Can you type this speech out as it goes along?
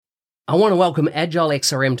I want to welcome Agile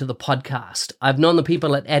XRM to the podcast. I've known the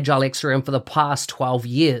people at Agile XRM for the past 12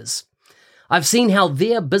 years. I've seen how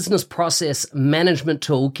their business process management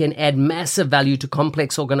tool can add massive value to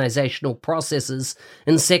complex organizational processes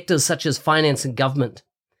in sectors such as finance and government.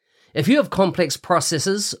 If you have complex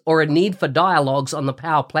processes or a need for dialogues on the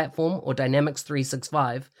Power Platform or Dynamics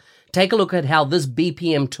 365, take a look at how this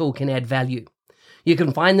BPM tool can add value. You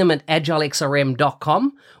can find them at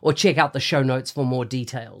agilexrm.com or check out the show notes for more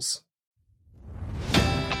details.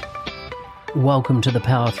 Welcome to the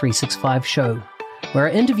Power 365 show, where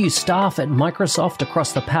I interview staff at Microsoft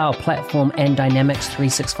across the Power Platform and Dynamics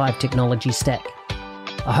 365 technology stack.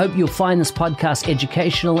 I hope you'll find this podcast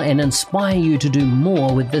educational and inspire you to do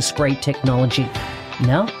more with this great technology.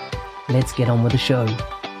 Now, let's get on with the show.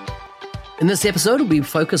 In this episode, we'll be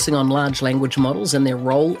focusing on large language models and their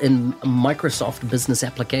role in Microsoft business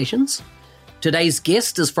applications. Today's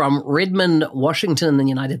guest is from Redmond, Washington, in the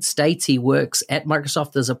United States. He works at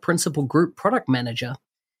Microsoft as a principal group product manager.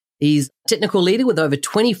 He's a technical leader with over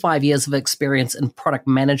 25 years of experience in product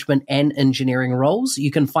management and engineering roles.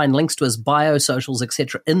 You can find links to his bio, socials,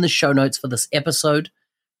 etc. in the show notes for this episode.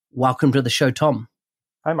 Welcome to the show, Tom.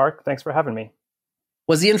 Hi, Mark. Thanks for having me.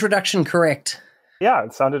 Was the introduction correct? Yeah,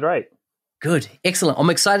 it sounded right. Good. Excellent.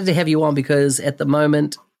 I'm excited to have you on because at the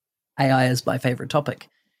moment, AI is my favorite topic.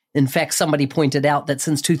 In fact, somebody pointed out that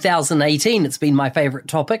since 2018, it's been my favorite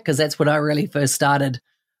topic because that's when I really first started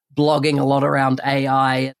blogging a lot around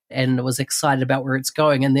AI and was excited about where it's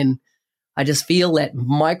going. And then I just feel that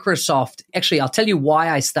Microsoft, actually, I'll tell you why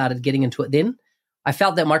I started getting into it then. I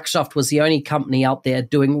felt that Microsoft was the only company out there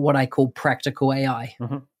doing what I call practical AI,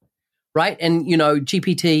 right? And, you know,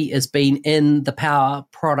 GPT has been in the Power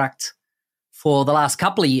product for the last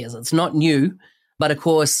couple of years. It's not new. But of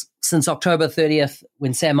course, since October 30th,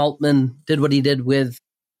 when Sam Altman did what he did with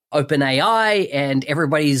OpenAI and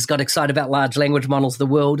everybody's got excited about large language models, the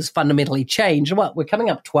world has fundamentally changed. What, we're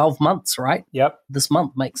coming up 12 months, right? Yep. This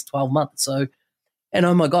month makes 12 months. So, and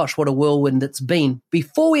oh my gosh, what a whirlwind it's been.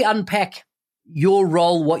 Before we unpack your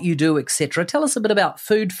role, what you do, etc., tell us a bit about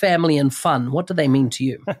food, family, and fun. What do they mean to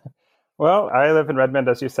you? Well, I live in Redmond,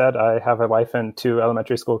 as you said. I have a wife and two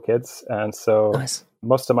elementary school kids. And so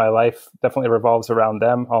most of my life definitely revolves around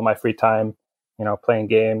them. All my free time, you know, playing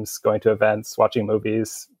games, going to events, watching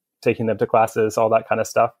movies, taking them to classes, all that kind of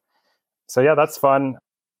stuff. So yeah, that's fun.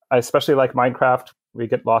 I especially like Minecraft. We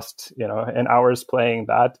get lost, you know, in hours playing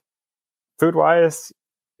that. Food-wise,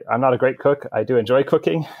 I'm not a great cook. I do enjoy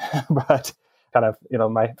cooking, but kind of, you know,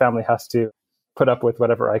 my family has to put up with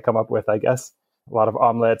whatever I come up with, I guess. A lot of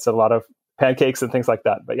omelets, a lot of pancakes and things like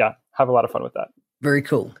that. But yeah, have a lot of fun with that. Very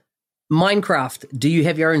cool. Minecraft, do you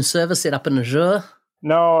have your own server set up in Azure?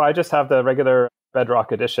 No, I just have the regular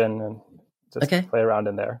Bedrock edition and just play around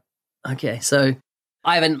in there. Okay, so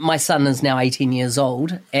my son is now 18 years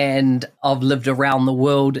old and I've lived around the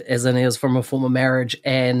world as in he was from a former marriage.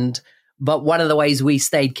 But one of the ways we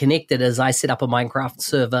stayed connected is I set up a Minecraft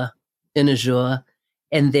server in Azure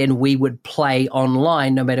and then we would play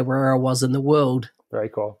online no matter where I was in the world. Very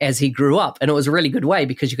cool. As he grew up. And it was a really good way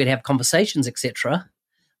because you could have conversations, etc.,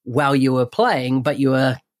 while you were playing, but you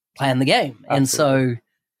were playing the game. Absolutely.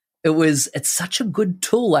 And so it's such a good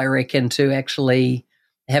tool, I reckon, to actually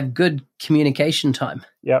have good communication time.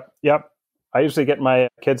 Yep. I usually get my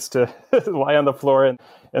kids to lie on the floor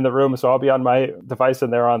in the room, so I'll be on my device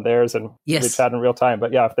and they're on theirs and we chat in real time.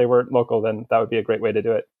 But yeah, if they weren't local, then that would be a great way to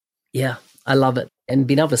do it. Yeah, I love it. And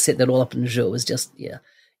being able to set that all up in Azure was just,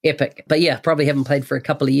 epic. But yeah, probably haven't played for a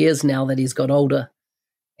couple of years now that he's got older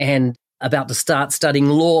and about to start studying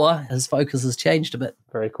law. His focus has changed a bit.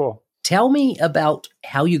 Very cool. Tell me about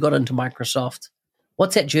how you got into Microsoft.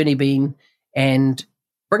 What's that journey been? And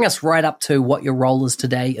bring us right up to what your role is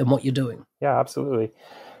today and what you're doing. Yeah, absolutely.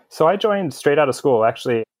 So I joined straight out of school.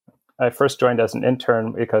 Actually, I first joined as an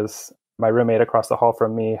intern because my roommate across the hall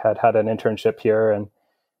from me had an internship here and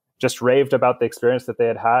just raved about the experience that they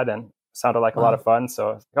had had and sounded like a lot of fun. So,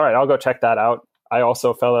 all right, I'll go check that out. I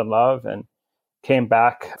also fell in love and came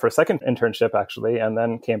back for a second internship, actually, and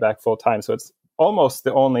then came back full time. So it's almost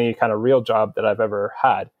the only kind of real job that I've ever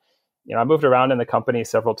had. You know, I moved around in the company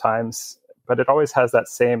several times, but it always has that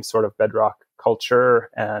same sort of bedrock culture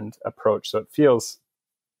and approach. So it feels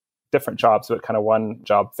different jobs, but kind of one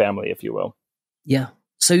job family, if you will. Yeah.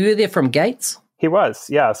 So you were there from Gates? He was,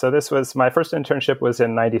 yeah. So this was my first internship was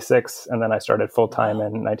in 96, and then I started full-time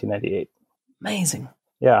in 1998. Amazing.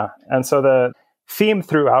 Yeah. And so the theme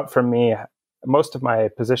throughout for me, most of my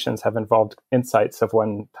positions have involved insights of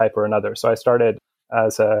one type or another. So I started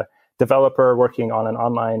as a developer working on an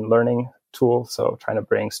online learning tool. So trying to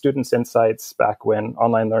bring students insights back when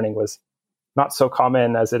online learning was not so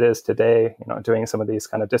common as it is today, doing some of these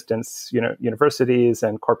kind of distance, universities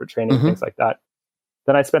and corporate training, things like that.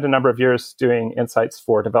 Then I spent a number of years doing insights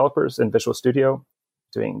for developers in Visual Studio,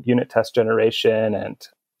 doing unit test generation and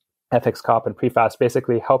ethics cop and prefast,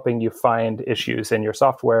 basically helping you find issues in your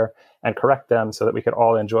software and correct them so that we could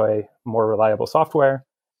all enjoy more reliable software.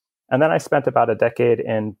 And then I spent about a decade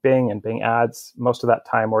in Bing and Bing Ads, most of that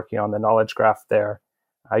time working on the knowledge graph there.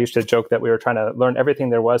 I used to joke that we were trying to learn everything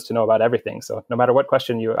there was to know about everything. So no matter what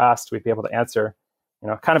question you asked, we'd be able to answer.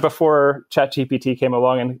 Kind of before ChatGPT came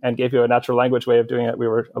along and gave you a natural language way of doing it, we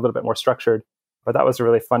were a little bit more structured. But that was a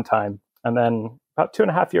really fun time. And then about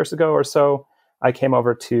 2.5 years ago or so, I came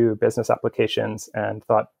over to business applications and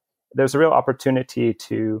thought there's a real opportunity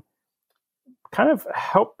to kind of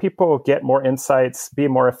help people get more insights, be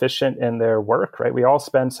more efficient in their work, right? We all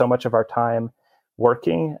spend so much of our time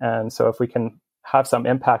working. And so if we can have some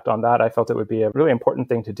impact on that, I felt it would be a really important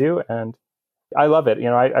thing to do. And I love it.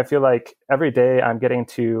 I feel like every day I'm getting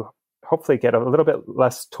to hopefully get a little bit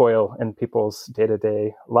less toil in people's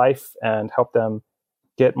day-to-day life and help them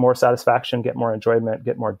get more satisfaction, get more enjoyment,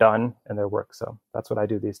 get more done in their work. So that's what I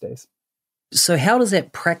do these days. So how does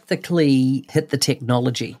that practically hit the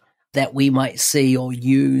technology that we might see or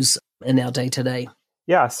use in our day-to-day?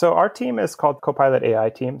 Yeah, so our team is called Copilot AI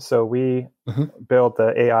team. So we build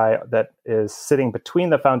the AI that is sitting between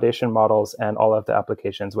the foundation models and all of the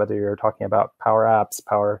applications, whether you're talking about Power Apps,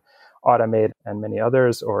 Power Automate, and many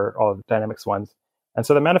others, or all of the Dynamics ones. And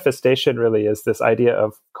so the manifestation really is this idea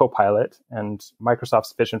of Copilot, and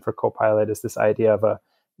Microsoft's vision for Copilot is this idea of a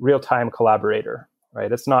real-time collaborator,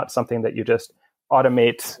 right? It's not something that you just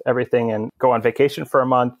automate everything and go on vacation for a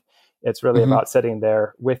month. It's really about sitting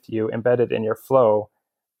there with you, embedded in your flow,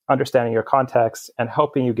 understanding your context, and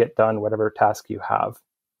helping you get done whatever task you have.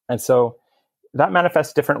 And so that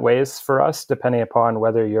manifests different ways for us, depending upon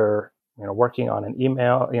whether you're working on an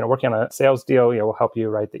email, working on a sales deal, will help you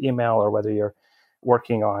write the email, or whether you're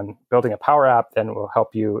working on building a Power App, then we'll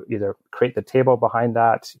help you either create the table behind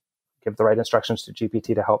that, give the right instructions to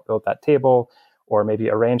GPT to help build that table, or maybe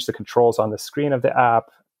arrange the controls on the screen of the app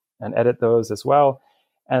and edit those as well.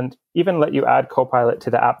 And even let you add Copilot to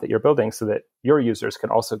the app that you're building so that your users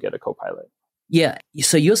can also get a Copilot. Yeah.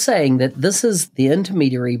 So you're saying that this is the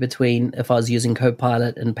intermediary between if I was using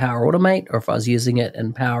Copilot in Power Automate or if I was using it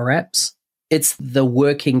in Power Apps. It's the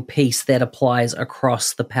working piece that applies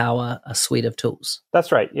across the Power suite of tools.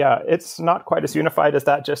 That's right. Yeah. It's not quite as unified as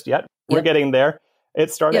that just yet. We're getting there.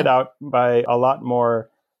 It started out by a lot more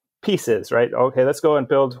pieces, right? Okay, let's go and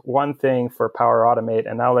build one thing for Power Automate,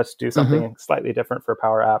 and now let's do something slightly different for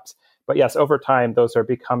Power Apps. But yes, over time, those are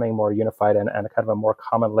becoming more unified and kind of a more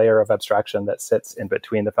common layer of abstraction that sits in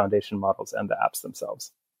between the foundation models and the apps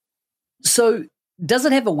themselves. So does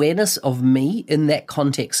it have awareness of me in that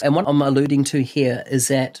context? And what I'm alluding to here is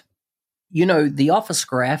that, the Office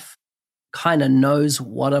graph kind of knows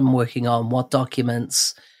what I'm working on, what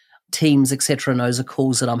documents, Teams, etc., knows the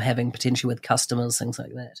calls that I'm having potentially with customers, things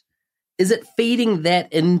like that. Is it feeding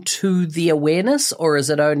that into the awareness, or is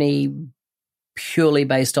it only purely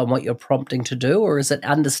based on what you're prompting to do, or is it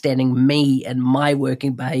understanding me and my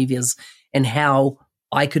working behaviors and how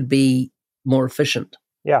I could be more efficient?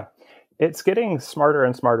 Yeah, it's getting smarter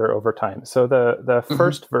and smarter over time. So the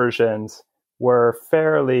first versions were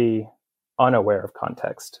fairly unaware of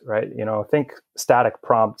context, right? Think static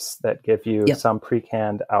prompts that give you some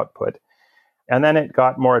pre-canned output. And then it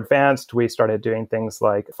got more advanced. We started doing things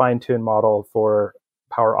like fine-tune model for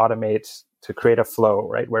Power Automate to create a flow,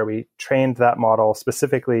 right? Where we trained that model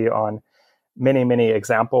specifically on many, many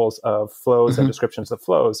examples of flows and descriptions of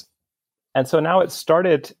flows. And so now it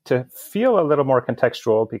started to feel a little more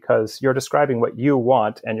contextual because you're describing what you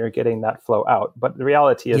want and you're getting that flow out. But the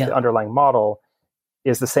reality is the underlying model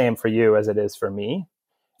is the same for you as it is for me.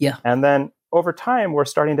 Yeah. And then over time, we're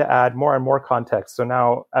starting to add more and more context. So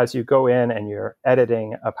now as you go in and you're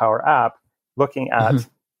editing a Power App, looking at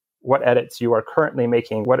what edits you are currently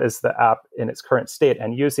making, what is the app in its current state,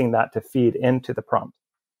 and using that to feed into the prompt.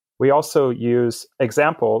 We also use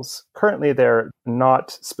examples. Currently, they're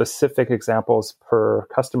not specific examples per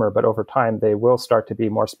customer, but over time, they will start to be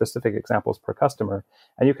more specific examples per customer.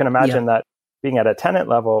 And you can imagine that being at a tenant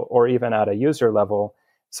level or even at a user level,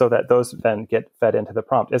 so that those then get fed into the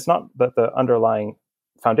prompt. It's not that the underlying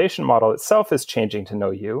foundation model itself is changing to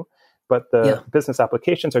know you, but the business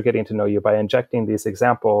applications are getting to know you by injecting these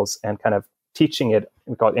examples and kind of teaching it,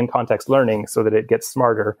 we call it in-context learning, so that it gets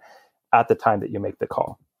smarter at the time that you make the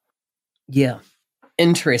call. Yeah.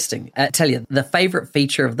 Interesting. I tell you, the favorite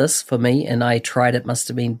feature of this for me, and I tried it, must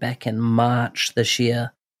have been back in March this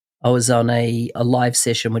year. I was on a live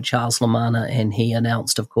session with Charles Lamanna, and he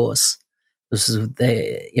announced, of course, This is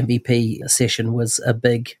the MVP session was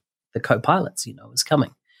the co-pilots, was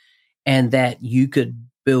coming, and that you could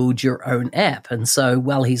build your own app. And so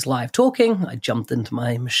while he's live talking, I jumped into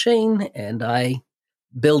my machine and I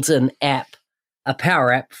built an app, a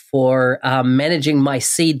power app for managing my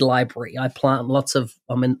seed library. I plant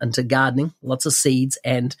I'm into gardening, lots of seeds,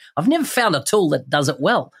 and I've never found a tool that does it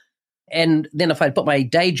well. And then if I put my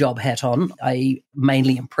day job hat on, I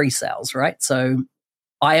mainly am pre-sales, right? So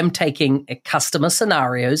I am taking customer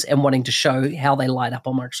scenarios and wanting to show how they light up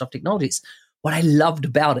on Microsoft technologies. What I loved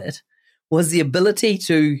about it was the ability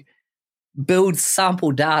to build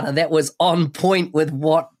sample data that was on point with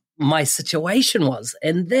what my situation was.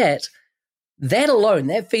 And that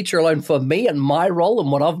feature alone for me and my role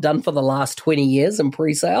and what I've done for the last 20 years in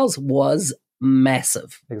pre-sales was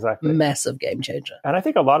massive. Exactly. Massive game changer. And I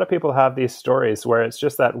think a lot of people have these stories where it's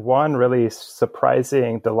just that one really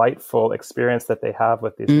surprising, delightful experience that they have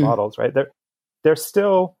with these models, right? They're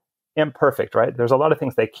still imperfect, right? There's a lot of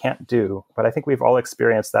things they can't do, but I think we've all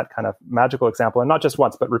experienced that kind of magical example, and not just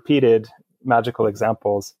once, but repeated magical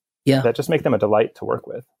examples that just make them a delight to work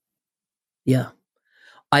with. Yeah.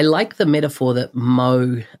 I like the metaphor that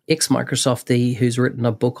Mo, ex-Microsoftie, who's written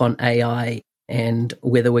a book on AI and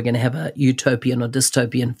whether we're going to have a utopian or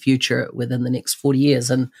dystopian future within the next 40 years.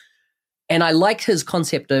 And I like his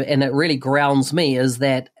concept, and it really grounds me, is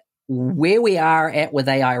that where we are at with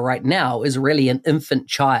AI right now is really an infant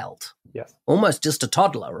child. Yes. Almost just a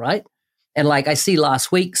toddler, right? And like I see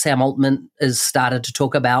last week, Sam Altman has started to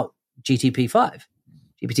talk about GPT-5,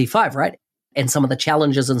 right? And some of the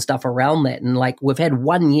challenges and stuff around that. And like we've had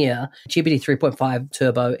 1 year, GPT 3.5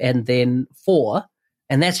 Turbo, and then 4,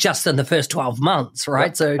 and that's just in the first 12 months, right?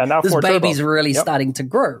 Yep. So this baby's Turbo. Really starting to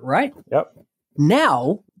grow, right? Yep.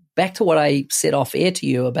 Now, back to what I said off air to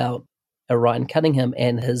you about Ryan Cunningham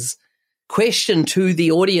and his question to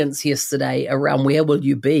the audience yesterday around where will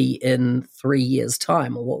you be in 3 years'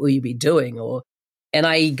 time, or what will you be doing? And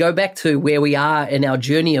I go back to where we are in our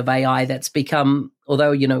journey of AI that's become,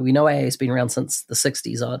 although, we know AI has been around since the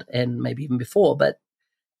 60s odd and maybe even before, but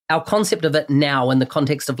our concept of it now in the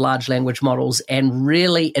context of large language models and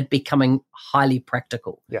really it becoming highly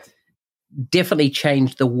practical. Yes. Definitely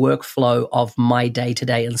changed the workflow of my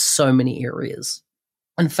day-to-day in so many areas.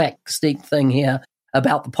 In fact, sneak thing here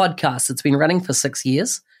about the podcast, it's been running for 6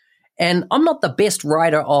 years, and I'm not the best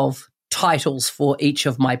writer of titles for each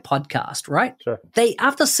of my podcasts, right? Sure.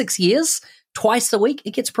 After 6 years, twice a week,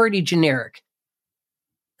 it gets pretty generic.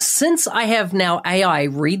 Since I have now AI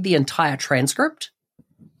read the entire transcript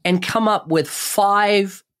and come up with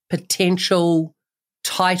 5 potential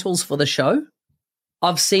titles for the show,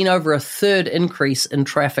 I've seen over a third increase in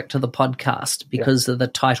traffic to the podcast because of the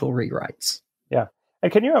title rewrites. Yeah.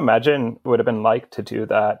 And can you imagine what it would have been like to do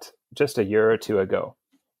that just a year or two ago,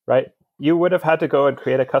 right? You would have had to go and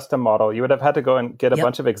create a custom model. You would have had to go and get a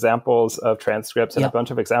bunch of examples of transcripts and a bunch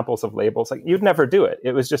of examples of labels. Like you'd never do it.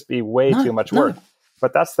 It would just be way too much work.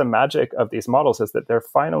 But that's the magic of these models, is that they're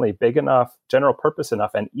finally big enough, general purpose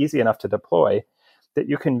enough, and easy enough to deploy that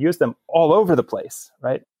you can use them all over the place,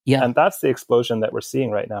 right? Yeah. And that's the explosion that we're seeing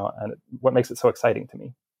right now, and what makes it so exciting to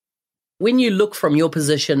me. When you look from your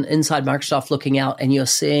position inside Microsoft looking out and you're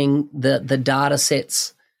seeing the data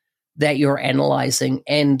sets that you're analyzing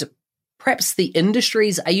and perhaps the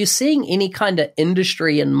industries, are you seeing any kind of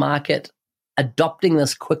industry and market adopting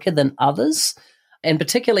this quicker than others? And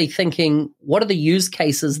particularly thinking, what are the use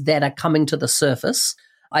cases that are coming to the surface?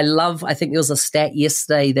 I think there was a stat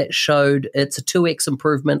yesterday that showed it's a 2x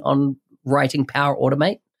improvement on writing Power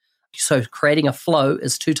Automate. So creating a flow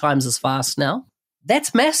is 2 times as fast now.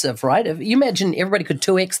 That's massive, right? If you imagine everybody could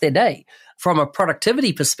 2x their day from a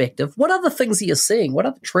productivity perspective, what other things are you seeing? What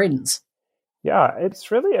are the trends? Yeah,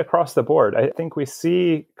 it's really across the board. I think we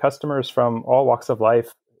see customers from all walks of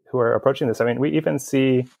life who are approaching this. I mean, we even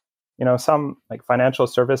see, some like financial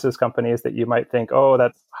services companies that you might think, oh,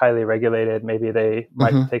 that's highly regulated. Maybe they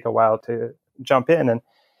might take a while to jump in. And,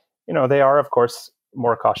 they are, of course,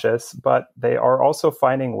 more cautious, but they are also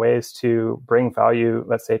finding ways to bring value,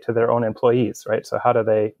 let's say, to their own employees, right? So how do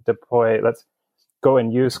they deploy, let's go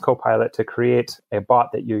and use Copilot to create a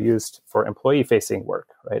bot that you used for employee-facing work,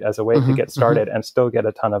 right? As a way to get started and still get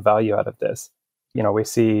a ton of value out of this. We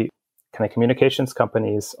see kind of communications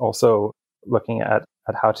companies also looking at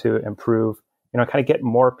how to improve, kind of get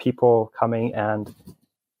more people coming and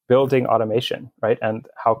building automation, right? And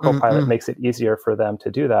how Copilot makes it easier for them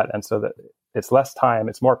to do that. And so that it's less time,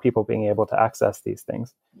 it's more people being able to access these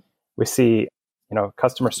things. We see,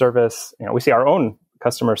 customer service, we see our own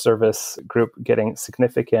customer service group getting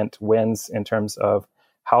significant wins in terms of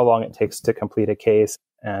how long it takes to complete a case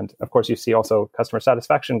And of course, you see also customer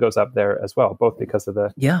satisfaction goes up there as well, both because of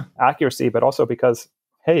the accuracy, but also because,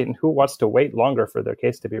 hey, who wants to wait longer for their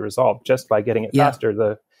case to be resolved? Just by getting it faster,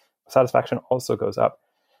 the satisfaction also goes up.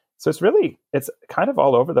 So it's kind of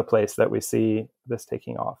all over the place that we see this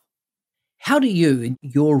taking off. How do you, in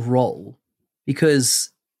your role,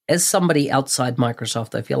 because as somebody outside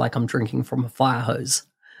Microsoft, I feel like I'm drinking from a fire hose,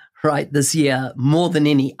 right, this year, more than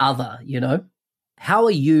any other, how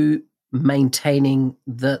are you maintaining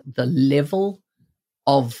the level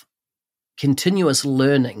of continuous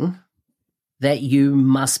learning that you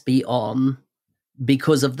must be on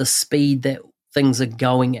because of the speed that things are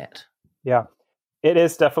going at? Yeah, it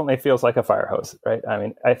definitely feels like a fire hose, right? I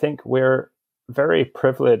mean, I think we're very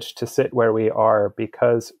privileged to sit where we are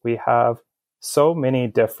because we have so many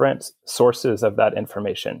different sources of that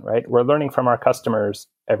information, right? We're learning from our customers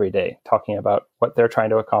every day, talking about what they're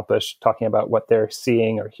trying to accomplish, talking about what they're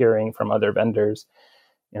seeing or hearing from other vendors.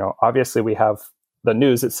 Obviously we have the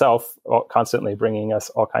news itself constantly bringing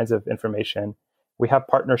us all kinds of information. We have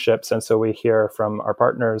partnerships, and so we hear from our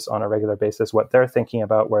partners on a regular basis what they're thinking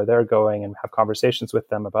about, where they're going, and have conversations with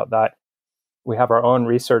them about that. We have our own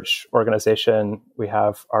research organization. We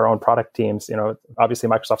have our own product teams. Obviously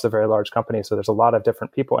Microsoft's a very large company, so there's a lot of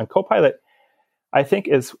different people. And Copilot, I think,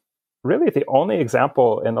 is really the only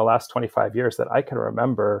example in the last 25 years that I can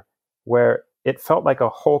remember where it felt like a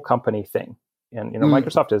whole company thing. And,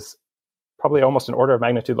 Microsoft is probably almost an order of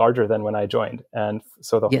magnitude larger than when I joined. And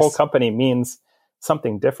so the whole company means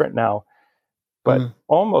something different now. But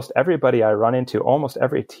almost everybody I run into, almost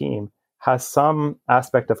every team, has some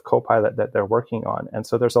aspect of Copilot that they're working on. And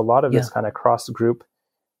so there's a lot of this kind of cross-group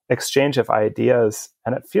exchange of ideas,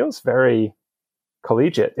 and it feels very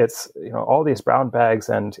collegiate. It's, all these brown bags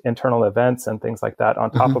and internal events and things like that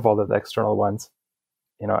on top of all of the external ones,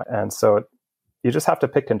 and so you just have to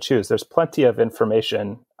pick and choose. There's plenty of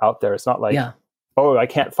information out there. It's not like, oh, I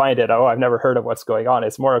can't find it. Oh, I've never heard of what's going on.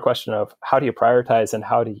 It's more a question of how do you prioritize and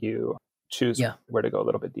how do you choose where to go a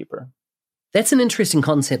little bit deeper. That's an interesting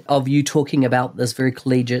concept of you talking about this very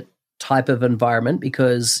collegiate type of environment,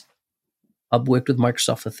 because I've worked with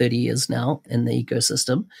Microsoft for 30 years now in the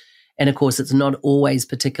ecosystem. And of course, it's not always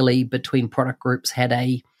particularly between product groups had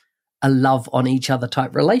a love on each other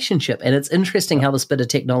type relationship. And it's interesting how this bit of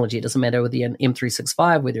technology, it doesn't matter whether you're in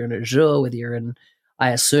M365, whether you're in Azure, whether you're in, I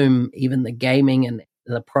assume, even the gaming and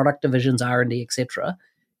the product divisions, R&D, etc.,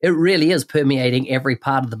 it really is permeating every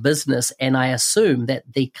part of the business. And I assume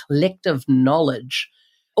that the collective knowledge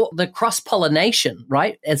or the cross-pollination,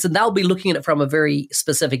 right? And so they'll be looking at it from a very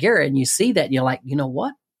specific area, and you see that and you're like, you know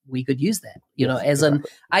what? We could use that, in,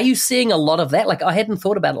 are you seeing a lot of that? Like, I hadn't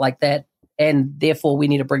thought about it like that, and therefore we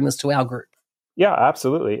need to bring this to our group. Yeah,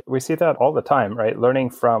 absolutely. We see that all the time, right? Learning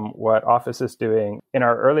from what Office is doing. In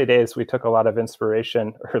our early days, we took a lot of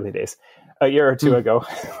inspiration, a year or two ago.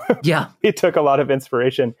 We took a lot of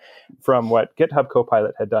inspiration from what GitHub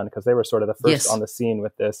Copilot had done, because they were sort of the first on the scene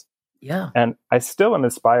with this. Yeah. And I still am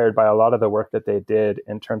inspired by a lot of the work that they did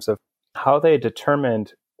in terms of how they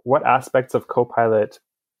determined what aspects of Copilot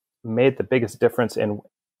made the biggest difference in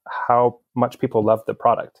how much people loved the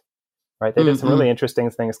product, right? They did some really interesting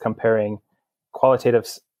things comparing qualitative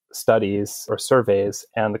studies or surveys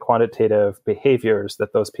and the quantitative behaviors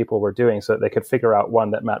that those people were doing so that they could figure out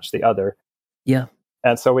one that matched the other. Yeah.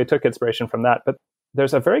 And so we took inspiration from that. But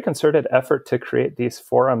there's a very concerted effort to create these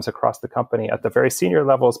forums across the company at the very senior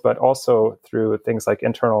levels, but also through things like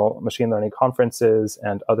internal machine learning conferences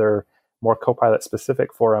and other more Copilot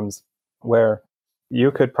specific forums, where you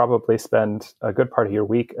could probably spend a good part of your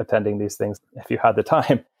week attending these things if you had the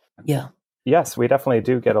time. Yeah. Yes, we definitely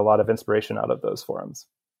do get a lot of inspiration out of those forums.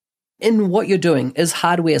 In what you're doing, is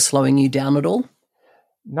hardware slowing you down at all?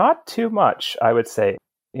 Not too much, I would say.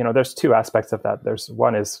 There's two aspects of that. There's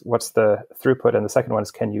one is what's the throughput, and the second one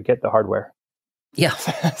is can you get the hardware? Yeah.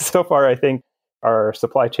 So far, I think our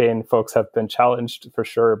supply chain folks have been challenged for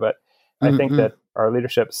sure, but I think that our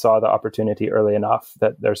leadership saw the opportunity early enough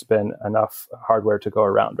that there's been enough hardware to go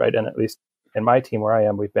around, right? And at least in my team where I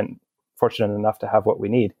am, we've been fortunate enough to have what we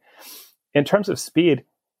need. In terms of speed,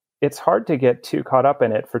 it's hard to get too caught up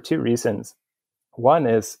in it for two reasons. One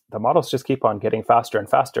is the models just keep on getting faster and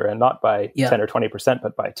faster, and not by 10 or 20%,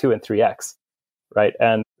 but by 2 and 3x, right?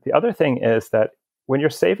 And the other thing is that when you're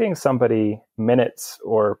saving somebody minutes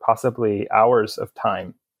or possibly hours of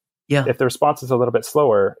time, if the response is a little bit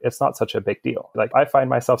slower, it's not such a big deal. Like, I find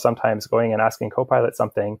myself sometimes going and asking Copilot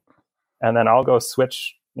something, and then I'll go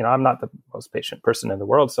switch. I'm not the most patient person in the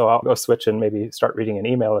world, so I'll go switch and maybe start reading an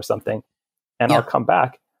email or something, and I'll come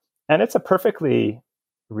back. And it's a perfectly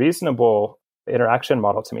reasonable interaction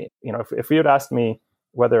model to me. If you had asked me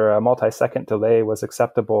whether a multi-second delay was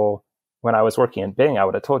acceptable when I was working in Bing, I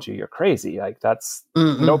would have told you, you're crazy. Like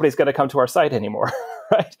nobody's going to come to our site anymore,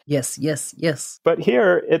 right? Yes. But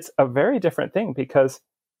here it's a very different thing, because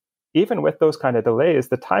even with those kind of delays,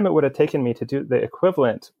 the time it would have taken me to do the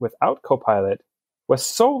equivalent without Copilot was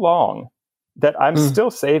so long that I'm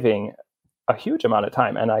still saving a huge amount of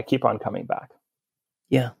time, and I keep on coming back.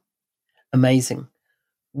 Yeah. Amazing.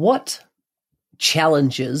 What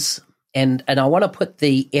challenges, and I want to put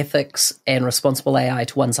the ethics and responsible AI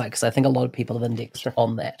to one side, because I think a lot of people have indexed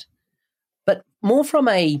on that. But more from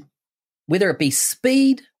whether it be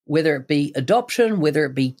speed, whether it be adoption, whether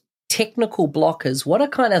it be technical blockers, what are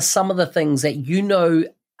kind of some of the things that you know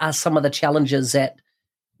are some of the challenges that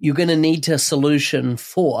you're going to need to solution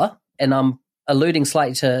for? And I'm alluding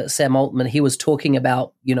slightly to Sam Altman. He was talking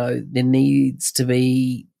about, there needs to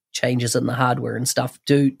be changes in the hardware and stuff.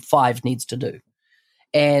 5 needs to do.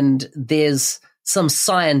 And there's some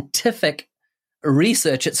scientific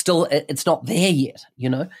research. It's not there yet,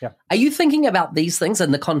 Yeah. Are you thinking about these things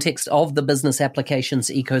in the context of the business applications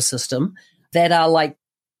ecosystem that are like,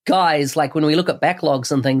 guys, like when we look at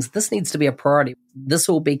backlogs and things, this needs to be a priority. This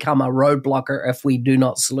will become a roadblocker if we do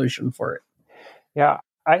not solution for it. Yeah,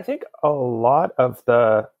 I think a lot of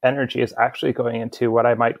the energy is actually going into what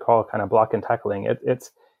I might call kind of block and tackling.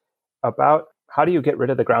 It's about how do you get rid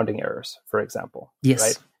of the grounding errors, for example?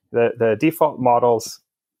 Yes. Right? The default models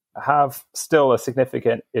have still a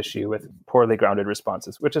significant issue with poorly grounded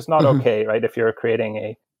responses, which is not okay, right? If you're creating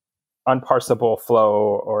a unparsable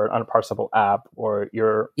flow or an unparsable app, or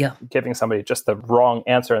you're giving somebody just the wrong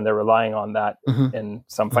answer and they're relying on that in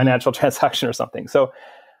some financial transaction or something. So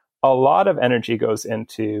a lot of energy goes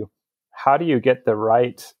into how do you get the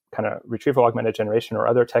right kind of retrieval augmented generation or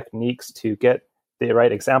other techniques to get the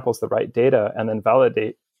right examples, the right data, and then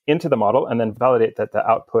validate into the model, and then validate that the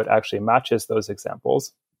output actually matches those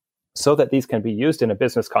examples so that these can be used in a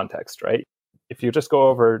business context, right? If you just go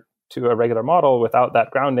over to a regular model without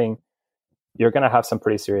that grounding, you're going to have some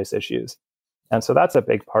pretty serious issues. And so that's a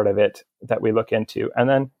big part of it that we look into. And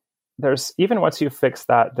then there's, even once you fix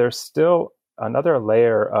that, there's still another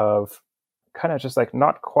layer of kind of just like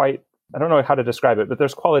not quite, I don't know how to describe it, but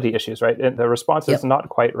there's quality issues, right? And the response is not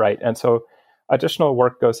quite right. And so additional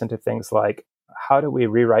work goes into things like, how do we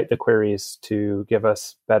rewrite the queries to give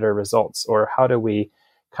us better results? Or how do we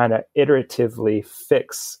kind of iteratively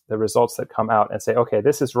fix the results that come out and say, okay,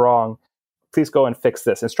 this is wrong. Please go and fix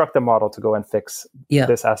this. Instruct the model to go and fix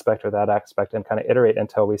this aspect or that aspect, and kind of iterate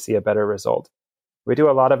until we see a better result. We do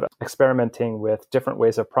a lot of experimenting with different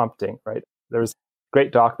ways of prompting, right? There's a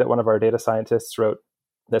great doc that one of our data scientists wrote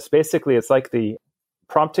that's basically, it's like the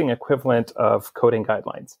prompting equivalent of coding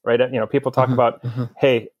guidelines, right? People talk about,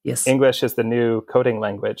 hey, English is the new coding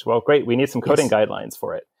language. Well, great. We need some coding guidelines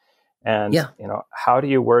for it. And, how do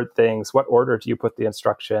you word things? What order do you put the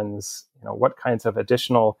instructions? What kinds of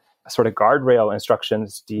additional sort of guardrail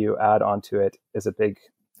instructions do you add onto it is a big,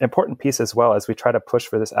 important piece as well, as we try to push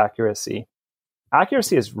for this accuracy.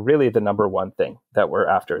 Accuracy is really the number one thing that we're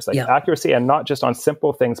after. It's like accuracy, and not just on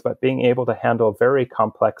simple things, but being able to handle very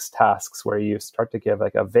complex tasks where you start to give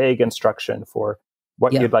like a vague instruction for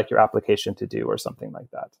what you'd like your application to do or something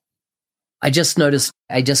like that. I just noticed,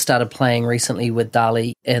 I just started playing recently with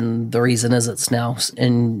DALL-E, and the reason is it's now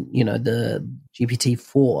in, the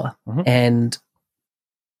GPT-4. And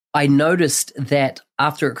I noticed that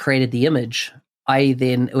after it created the image, I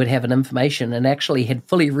then would have an information and actually had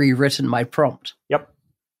fully rewritten my prompt. Yep.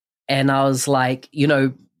 And I was like,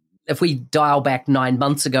 if we dial back 9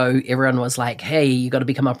 months ago, everyone was like, hey, you got to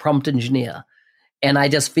become a prompt engineer. And I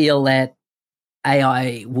just feel that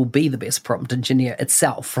AI will be the best prompt engineer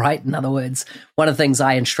itself, right? In other words, one of the things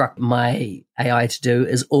I instruct my AI to do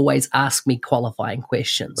is always ask me qualifying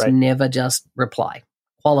questions, never just reply.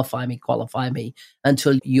 Qualify me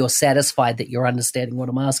until you're satisfied that you're understanding what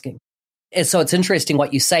I'm asking. And so it's interesting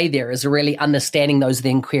what you say there is really understanding those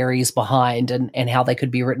then queries behind and how they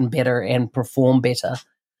could be written better and perform better.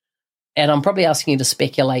 And I'm probably asking you to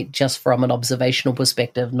speculate just from an observational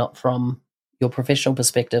perspective, not from your professional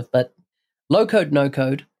perspective, but low code, no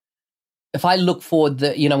code. If I look forward,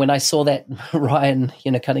 when I saw that Ryan,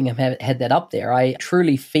 Cunningham had that up there, I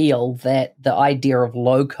truly feel that the idea of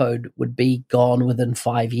low code would be gone within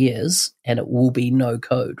 5 years, and it will be no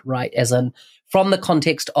code, right? As in, from the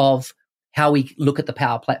context of how we look at the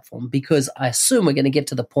Power Platform, because I assume we're going to get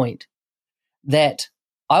to the point that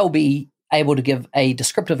I'll be able to give a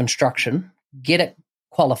descriptive instruction, get it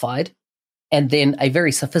qualified, and then a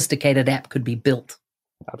very sophisticated app could be built.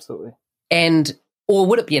 Absolutely. Or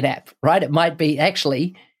would it be an app, right? It might be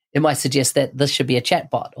actually, it might suggest that this should be a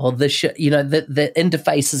chatbot, or this should, the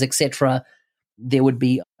interfaces, etc., there would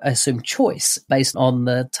be, I assume, choice based on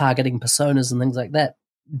the targeting personas and things like that.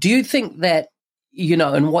 Do you think that,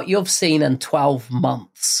 in what you've seen in 12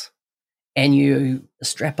 months, and you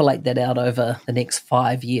extrapolate that out over the next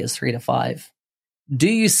 5 years, 3 to 5, do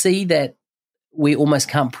you see that we almost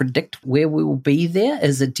can't predict where we will be there?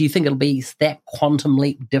 Do you think it'll be that quantum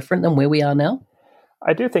leap different than where we are now?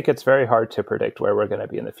 I do think it's very hard to predict where we're going to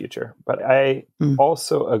be in the future. But I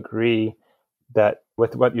also agree that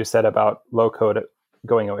with what you said about low code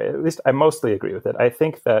going away, at least I mostly agree with it. I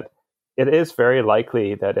think that it is very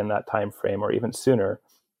likely that in that time frame or even sooner,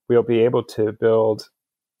 we'll be able to build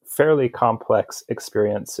fairly complex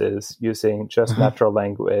experiences using just natural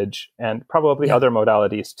language and probably other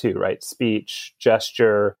modalities too, right? Speech,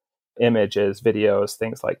 gesture, images, videos,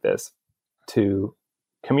 things like this, to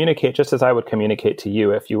communicate just as I would communicate to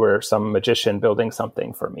you if you were some magician building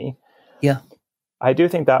something for me. Yeah. I do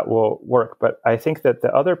think that will work, but I think that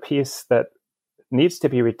the other piece that needs to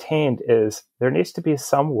be retained is there needs to be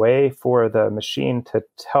some way for the machine to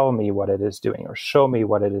tell me what it is doing or show me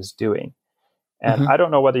what it is doing. And I don't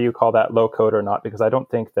know whether you call that low code or not, because I don't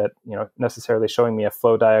think that, necessarily showing me a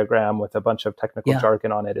flow diagram with a bunch of technical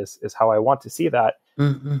jargon on it is how I want to see that.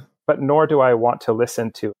 But nor do I want to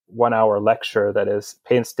listen to 1 hour lecture that is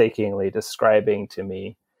painstakingly describing to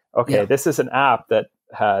me, okay, this is an app that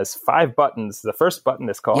has 5 buttons. The first button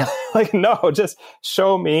is called no, just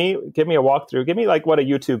show me, give me a walkthrough, give me like what a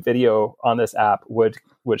YouTube video on this app would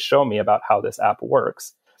show me about how this app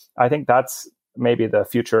works. I think that's maybe the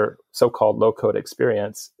future so-called low-code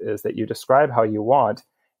experience, is that you describe how you want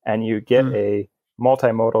and you get a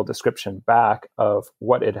multimodal description back of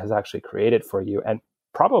what it has actually created for you, and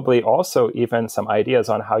probably also even some ideas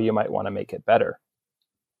on how you might want to make it better.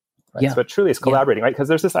 Right? So it truly is collaborating, right? Because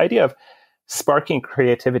there's this idea of sparking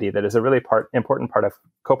creativity that is a really important part of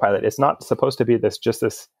Copilot. It's not supposed to be this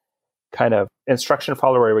kind of instruction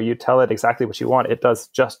follower where you tell it exactly what you want. It does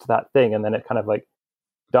just that thing, and then it kind of like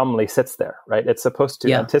dumbly sits there, right? It's supposed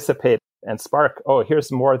to anticipate and spark, oh,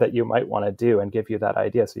 here's more that you might want to do, and give you that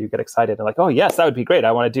idea. So you get excited and like, oh, yes, that would be great.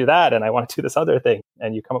 I want to do that. And I want to do this other thing.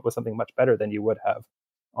 And you come up with something much better than you would have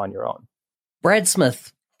on your own. Brad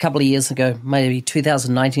Smith, a couple of years ago, maybe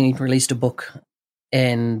 2019, he released a book.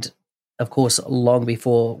 And of course, long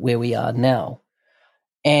before where we are now.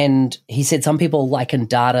 And he said some people liken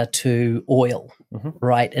data to oil,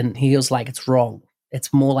 right? And he was like, it's wrong.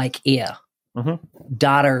 It's more like air.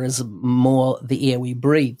 Data is more the air we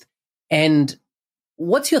breathe. And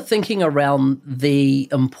what's your thinking around the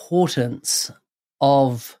importance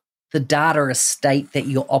of the data estate that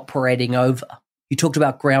you're operating over? You talked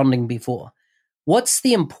about grounding before. What's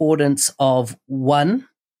the importance of, one,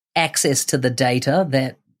 access to the data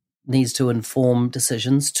that needs to inform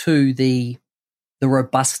decisions, two, the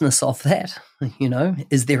robustness of that?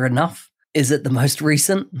 Is there enough? Is it the most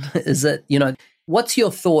recent? Is it, what's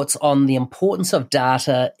your thoughts on the importance of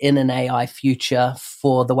data in an AI future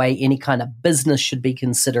for the way any kind of business should be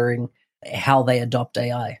considering how they adopt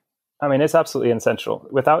AI? I mean, it's absolutely essential.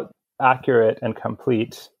 Without accurate and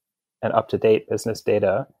complete and up-to-date business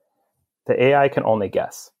data, the AI can only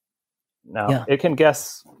guess. Now, it can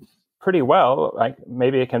guess pretty well. Like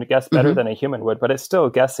maybe it can guess better than a human would, but it's still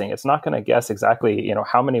guessing. It's not going to guess exactly,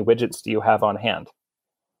 how many widgets do you have on hand?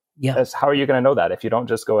 How are you going to know that if you don't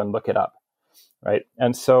just go and look it up? Right.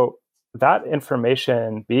 And so that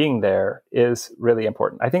information being there is really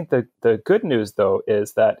important. I think the good news, though,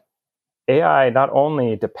 is that AI not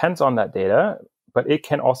only depends on that data, but it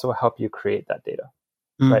can also help you create that data.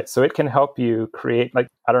 Right. So it can help you create, like,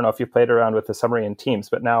 I don't know if you played around with the summary in Teams,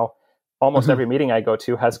 but now almost every meeting I go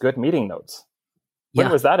to has good meeting notes.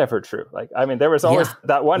 When was that ever true? Like, I mean, there was always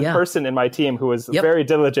that one person in my team who was very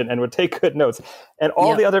diligent and would take good notes, and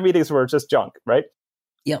all the other meetings were just junk. Right.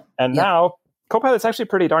 And now Copilot's actually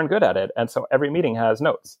pretty darn good at it. And so every meeting has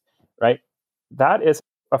notes, right? That is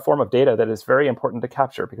a form of data that is very important to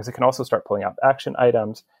capture, because it can also start pulling out action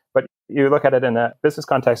items. But you look at it in a business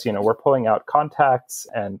context, we're pulling out contacts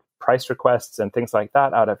and price requests and things like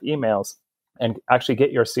that out of emails, and actually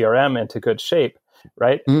get your CRM into good shape,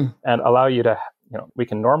 right? And allow you to, we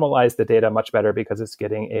can normalize the data much better because it's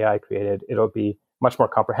getting AI created. It'll be much more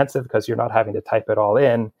comprehensive because you're not having to type it all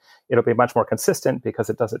in. It'll be much more consistent because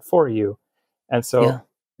it does it for you. And so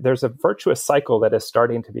there's a virtuous cycle that is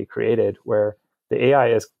starting to be created where the AI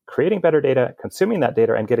is creating better data, consuming that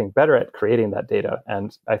data, and getting better at creating that data.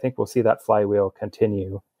 And I think we'll see that flywheel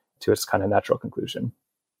continue to its kind of natural conclusion.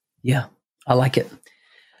 Yeah, I like it.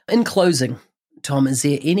 In closing, Tom, is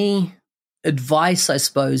there any advice, I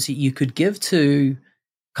suppose, you could give to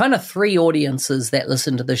kind of 3 audiences that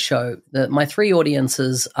listen to the show? My 3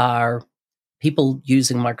 audiences are people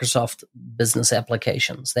using Microsoft business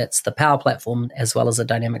applications. That's the Power Platform as well as the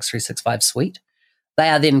Dynamics 365 suite. They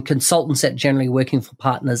are then consultants that generally working for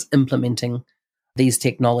partners implementing these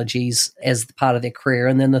technologies as part of their career.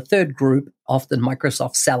 And then the third group, often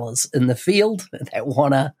Microsoft sellers in the field that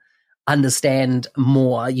want to understand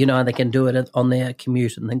more, they can do it on their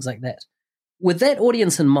commute and things like that. With that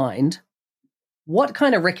audience in mind, what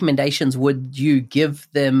kind of recommendations would you give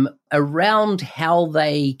them around how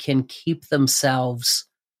they can keep themselves,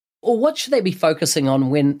 or what should they be focusing on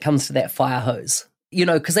when it comes to that fire hose?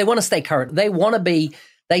 Because they want to stay current.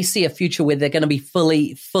 They see a future where they're going to be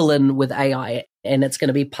full in with AI and it's going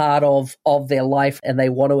to be part of their life and they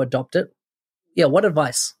want to adopt it. Yeah, what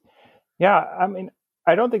advice? Yeah, I mean,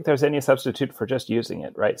 I don't think there's any substitute for just using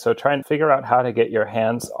it, right? So try and figure out how to get your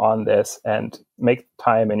hands on this and make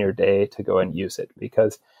time in your day to go and use it,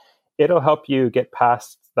 because it'll help you get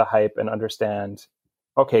past the hype and understand,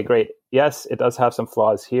 okay, great. Yes, it does have some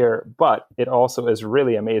flaws here, but it also is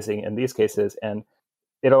really amazing in these cases. And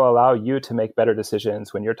it'll allow you to make better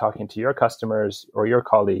decisions when you're talking to your customers or your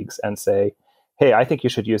colleagues and say, hey, I think you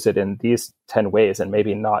should use it in these 10 ways and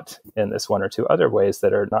maybe not in this one or two other ways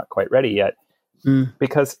that are not quite ready yet.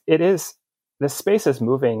 Because this space is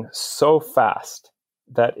moving so fast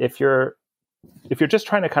that if you're just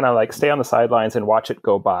trying to kind of like stay on the sidelines and watch it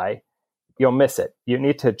go by, you'll miss it. You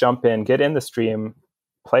need to jump in, get in the stream,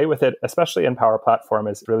 play with it, especially in Power Platform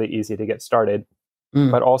is really easy to get started.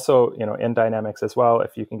 But also, in Dynamics as well,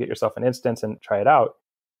 if you can get yourself an instance and try it out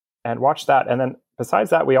and watch that. And then besides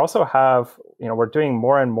that, we also have, we're doing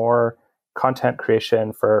more and more content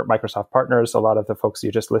creation for Microsoft partners. A lot of the folks you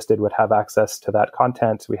just listed would have access to that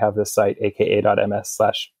content. We have this site,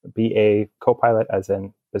 aka.ms/BA Copilot, as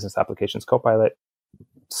in Business Applications Copilot.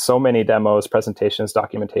 So many demos, presentations,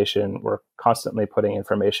 documentation. We're constantly putting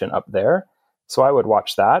information up there. So I would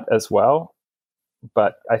watch that as well.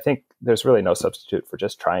 But I think there's really no substitute for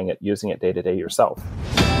just trying it, using it day to day yourself.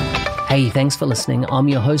 Hey, thanks for listening. I'm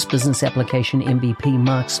your host, Business Application MVP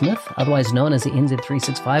Mark Smith, otherwise known as the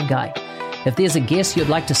NZ365 guy. If there's a guest you'd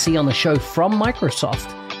like to see on the show from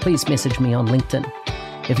Microsoft, please message me on LinkedIn.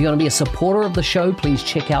 If you want to be a supporter of the show, please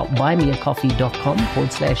check out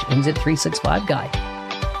buymeacoffee.com/NZ365 guy.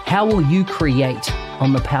 How will you create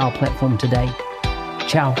on the Power Platform today?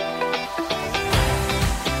 Ciao.